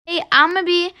I'm gonna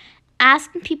be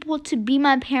asking people to be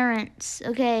my parents,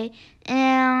 okay?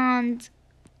 And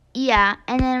yeah,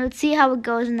 and then let's see how it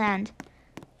goes in the end.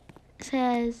 It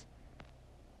says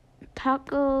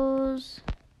tacos.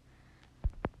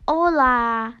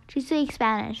 Hola. She speaks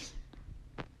Spanish.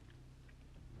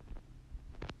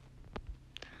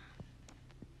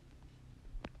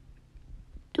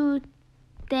 Tu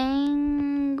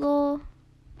tengo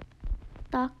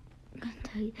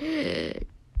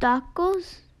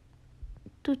tacos.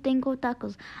 Tu tengo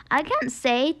tacos. I can't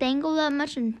say tengo that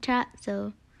much in chat,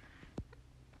 so.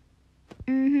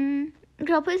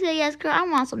 Girl, please say yes, girl. I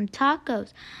want some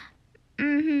tacos.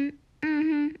 Give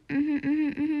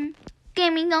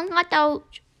me no tacos.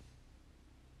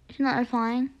 She's not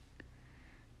replying.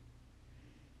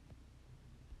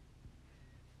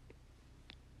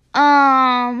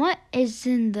 What is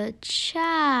in the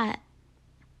chat?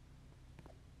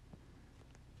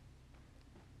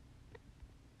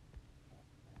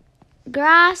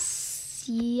 Gracias.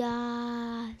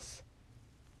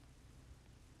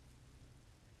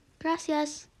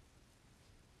 Gracias.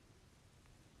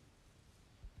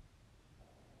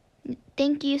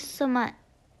 Thank you so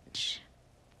much.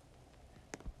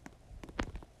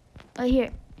 Oh,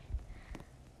 here.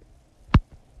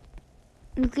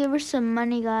 Let's give her some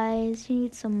money, guys. She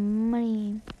needs some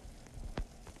money.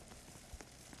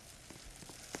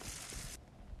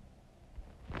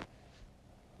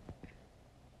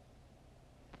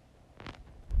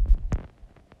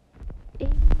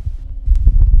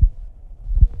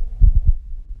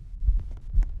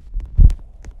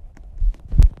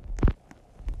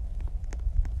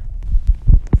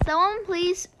 Someone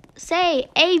please say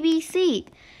ABC.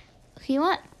 You know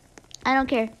what? I don't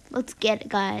care. Let's get it,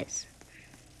 guys.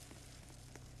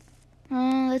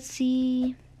 Let's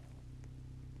see.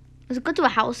 Let's go to a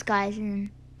house, guys, and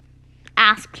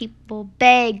ask people.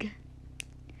 Beg.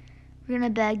 We're gonna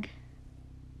beg.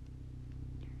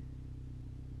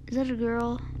 Is that a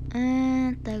girl?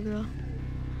 That girl.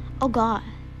 Oh, God.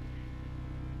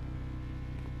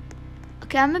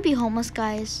 Okay, I'm gonna be homeless,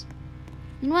 guys.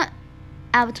 You know what?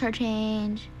 Avatar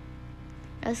change.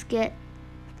 Let's get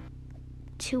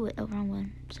to it. Oh, wrong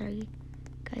one. Sorry.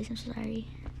 Guys, I'm sorry.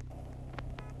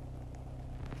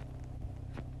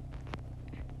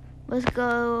 Let's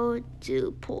go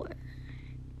to poor.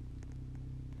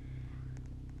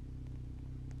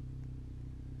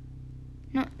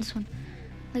 No, this one.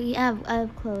 Like, I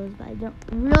have clothes, but I don't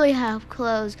really have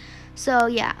clothes. So,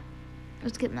 yeah.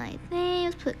 Let's get my thing.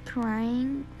 Let's put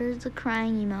crying. Where's the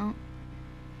crying emote?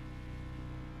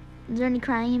 Is there any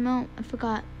crying emote? I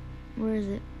forgot. Where is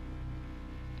it?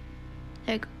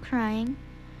 There you go. Crying.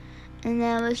 And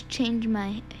then let's change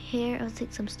my hair. Let's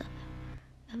take some stuff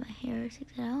out of my hair.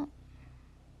 Take that out.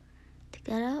 Take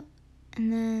that out.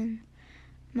 And then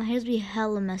my hair's be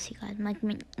hella messy, guys. Like,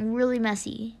 really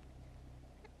messy.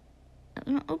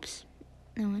 Oops.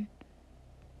 No one.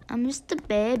 I'm just a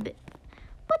baby.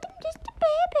 But I'm just a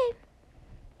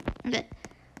baby. Okay.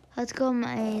 Let's go on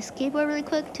my skateboard really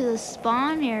quick to the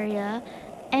spawn area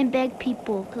and beg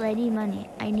people because I need money.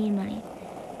 I need money.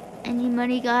 I need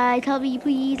money, guys. Help me,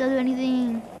 please. I'll do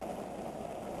anything.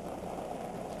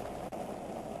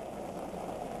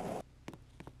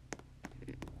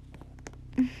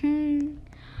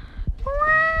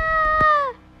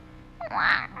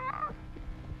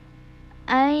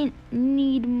 I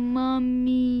need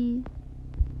mommy.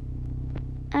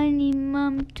 I need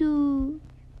mom too.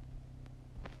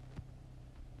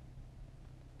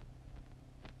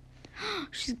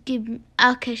 She's giving.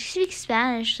 Okay, she speaks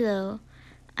Spanish though.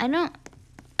 I don't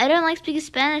like speaking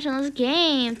Spanish on this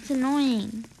game. It's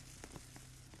annoying.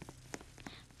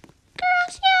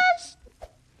 Gracias.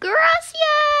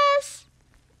 Gracias.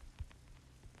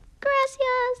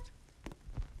 Gracias.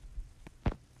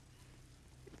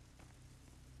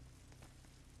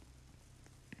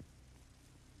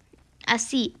 I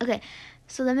see. Okay,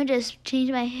 so let me just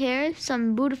change my hair.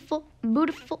 Some beautiful. I'm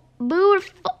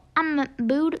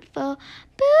beautiful.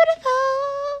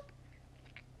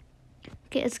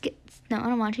 Okay, let's get. No, I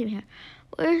don't want to change my hair.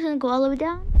 We're just gonna go all the way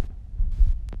down.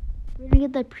 We're gonna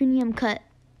get that premium cut,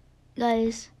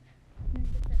 guys.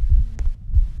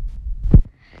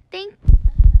 Thank.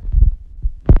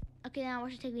 Okay, now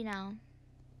what should take me now?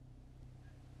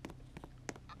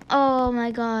 Oh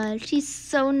my God, she's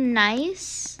so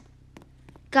nice.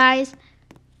 Guys,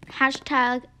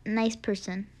 hashtag nice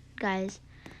person, guys.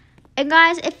 And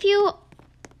guys, if you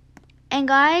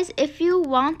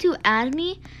want to add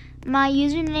me, my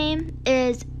username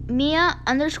is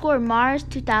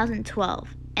Mia_Mars2012.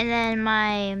 And then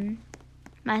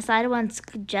my side one's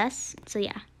Jess. So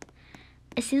yeah.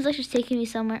 It seems like she's taking me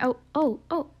somewhere. Oh.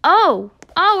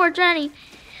 Oh, we're drowning.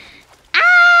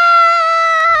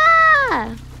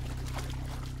 Ah!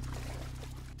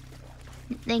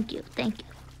 Thank you.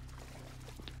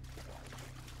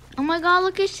 Oh my god,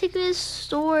 look at Sigma's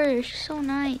store. She's so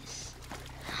nice.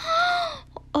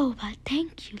 Oh, but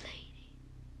thank you, lady.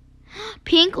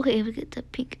 Pink? Okay, we get the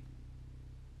pink.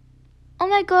 Oh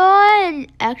my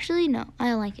god. Actually, no. I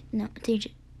don't like it. No, change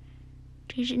it.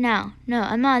 Change it now. No,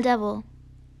 I'm not a devil.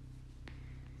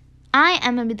 I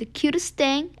am gonna be the cutest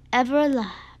thing ever alive.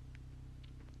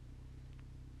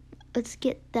 Let's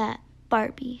get that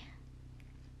Barbie.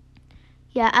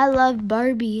 Yeah, I love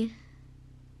Barbie.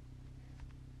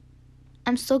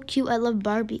 I'm so cute. I love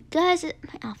Barbie. Guys,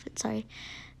 my outfit, sorry.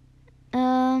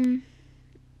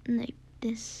 Like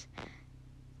this.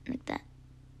 Like that.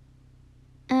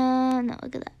 No,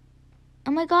 look at that.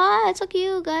 Oh my god, it's so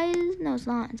cute, guys. No, it's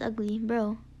not. It's ugly,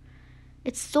 bro.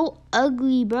 It's so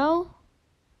ugly, bro.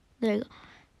 There you go.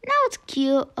 Now it's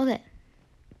cute. Okay.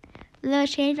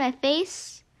 Let's change my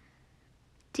face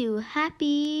to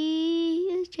happy.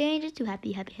 Let's change it to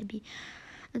happy.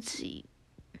 Let's see.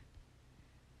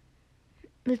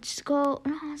 Let's go.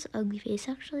 No, that's an ugly face,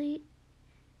 actually.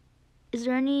 Is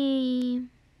there any...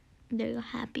 There you go,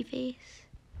 happy face.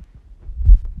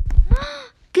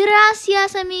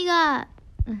 Gracias, amiga.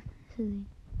 Gracias.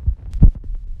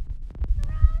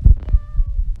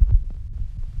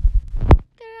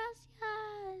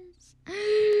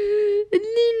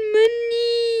 Need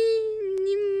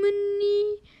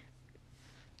money.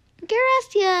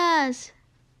 Gracias.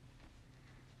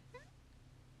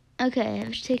 Okay,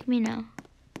 take me now.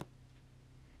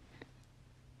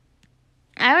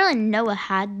 I don't really know what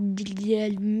had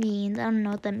means. I don't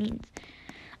know what that means.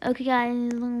 Okay,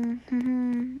 guys.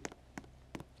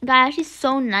 Guys, she's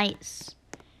so nice.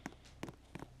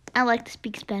 I like to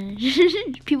speak Spanish.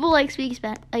 People like speak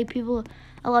Spanish. A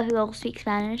lot of people speak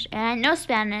Spanish, and I know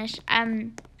Spanish.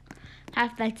 I'm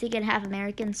half Mexican, half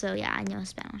American, so yeah, I know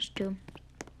Spanish too.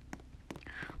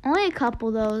 Only a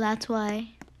couple though. That's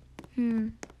why. Oh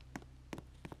my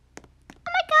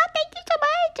god! Thank you so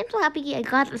much. I'm so happy. I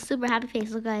got the super happy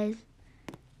face. Look, guys.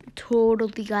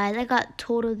 Totally, guys. I got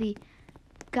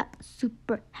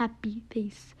super happy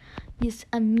face. Yes,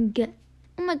 amiga.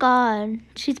 Oh my god.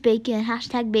 She's bacon.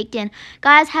 Hashtag bacon.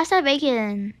 Guys, hashtag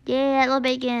bacon. Yeah, I love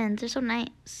bacon. They're so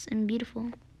nice and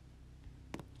beautiful.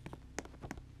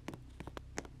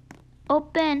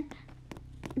 Open.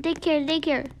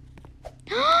 Daycare.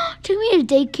 Take me to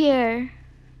daycare.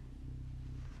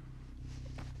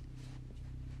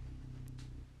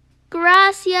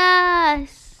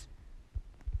 Gracias.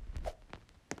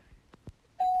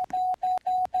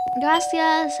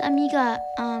 Gracias, amiga.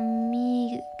 I don't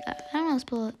know how to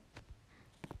spell it.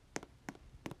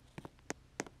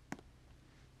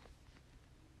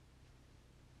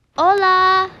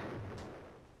 Hola.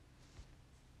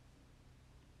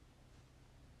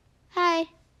 Hi.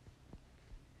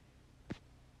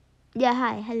 Yeah,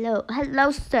 hi. Hello.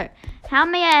 Hello, sir. How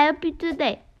may I help you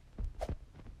today?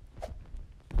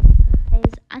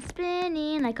 Guys, I'm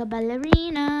spinning like a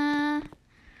ballerina.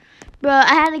 Bro,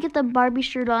 I had to get the Barbie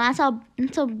shirt on. That's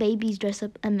how babies dress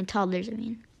up. I mean, toddlers, I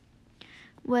mean.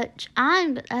 Which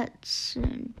I'm at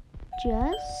soon.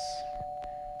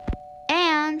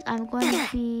 And I'm going to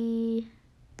be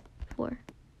 4.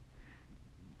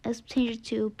 Let's change it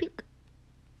to pink.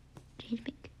 Change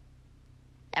pink.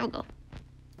 There we go.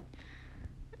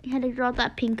 You had to draw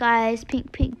that pink, guys.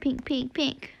 Pink.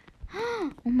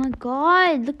 Oh my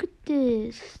god, look at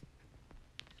this.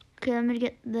 Okay, I'm gonna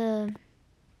get the...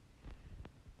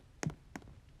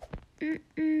 You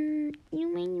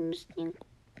made a mistake.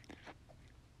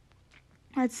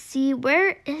 Let's see,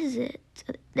 where is it?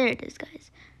 There it is, guys.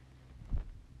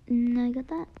 I got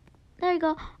that. There you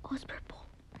go. Oh, it's purple.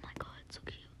 Oh my god, it's so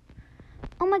cute.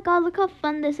 Oh my god, look how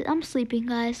fun this is. I'm sleeping,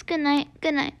 guys. Good night.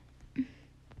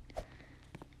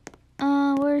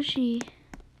 Where is she?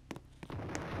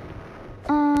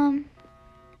 I'm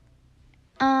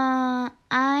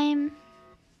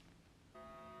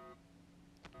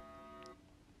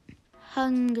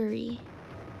hungry.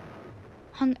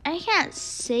 I can't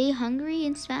say hungry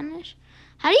in Spanish.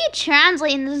 How do you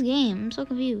translate in this game? I'm so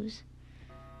confused.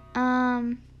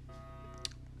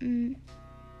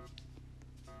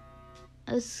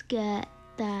 Let's get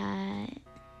that.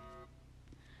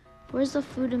 Where's the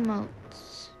food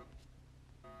emotes?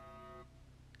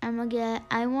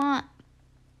 I want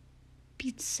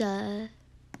pizza.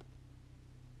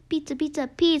 Pizza.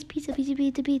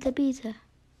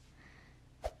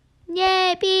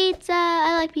 Yay, pizza!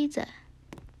 I like pizza.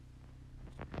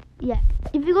 Yeah.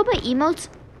 If you go by emotes,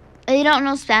 and you don't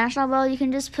know Spanish that well, you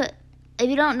can just put, if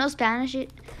you don't know Spanish,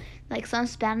 like some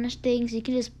Spanish things, you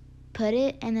can just put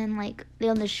it and then like they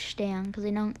understand because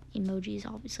they know emojis,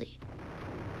 obviously.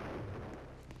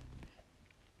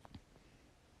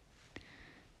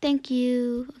 Thank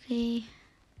you. Okay.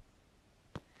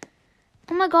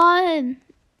 Oh my god.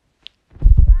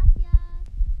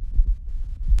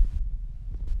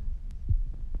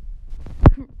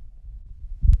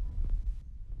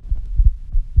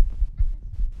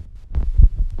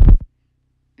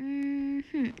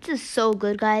 This is so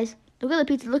good, guys. Look at the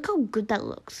pizza. Look how good that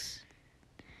looks.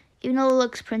 Even though it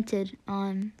looks printed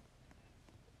on.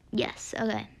 Yes.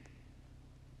 Okay.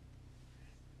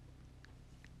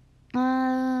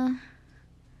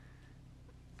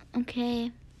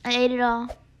 Okay. I ate it all.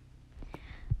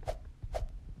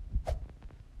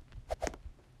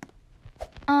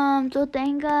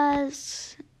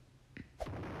 Totengas.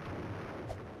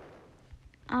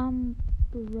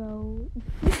 Bro.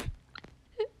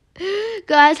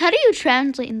 Guys, how do you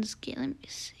translate in this game? Let me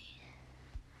see.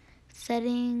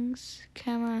 Settings,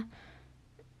 camera.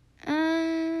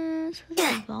 Let's put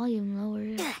the volume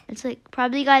lower. It's like,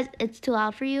 probably, guys, it's too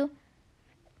loud for you.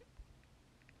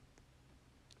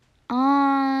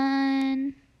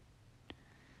 On.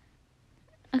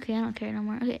 Okay, I don't care no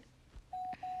more. Okay.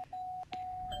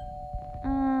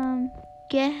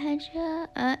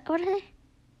 What are they?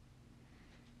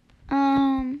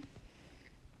 I'm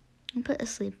put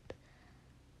asleep.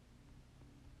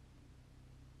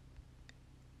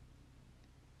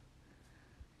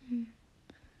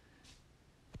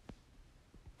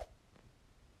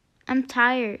 I'm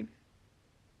tired.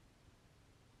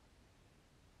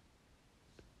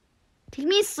 Take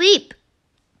me to sleep.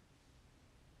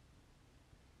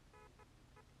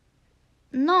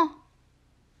 No.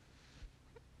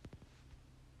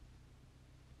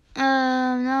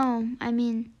 No. I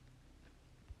mean.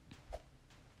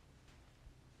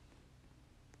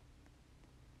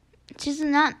 She does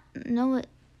not know what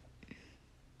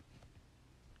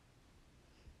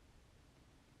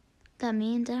that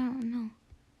means. I don't know.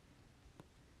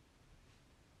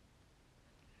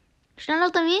 She don't know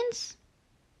what that means?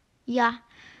 Yeah.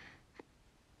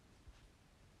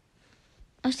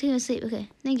 I was taking a sleep. Okay.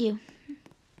 Thank you.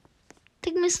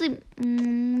 Take me to sleep.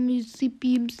 Me sleep.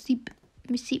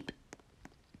 Me sleep.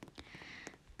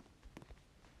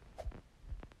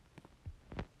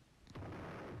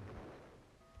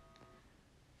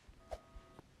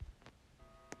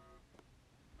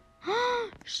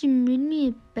 She made me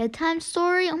a bedtime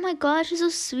story. Oh my gosh, she's so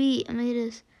sweet. I made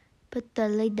this. Put the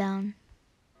lay down.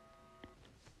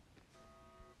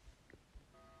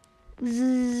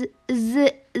 Z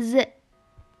z z.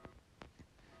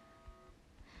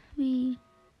 We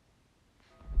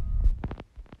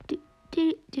do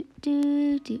do do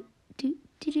do do do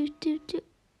do do do.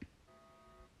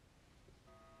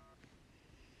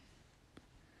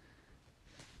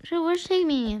 So where's she taking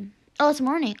me? Oh, it's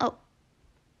morning. Oh.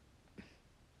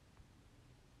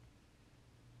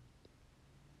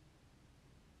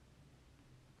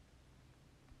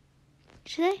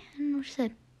 Should I? I don't know what she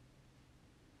said.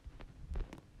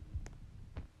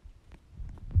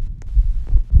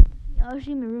 Oh,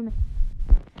 she's my roommate.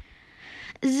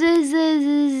 Z z z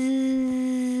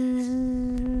z.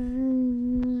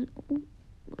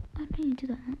 How do you do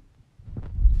that? Huh?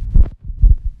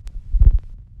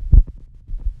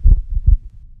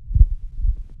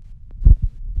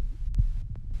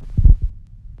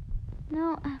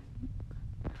 No.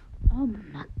 Oh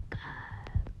my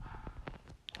god.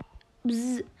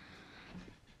 Bzz.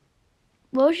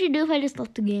 What would she do if I just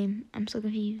left the game? I'm so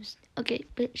confused. Okay,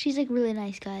 but she's like really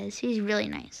nice, guys. She's really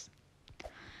nice.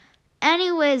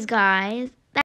 Anyways, guys,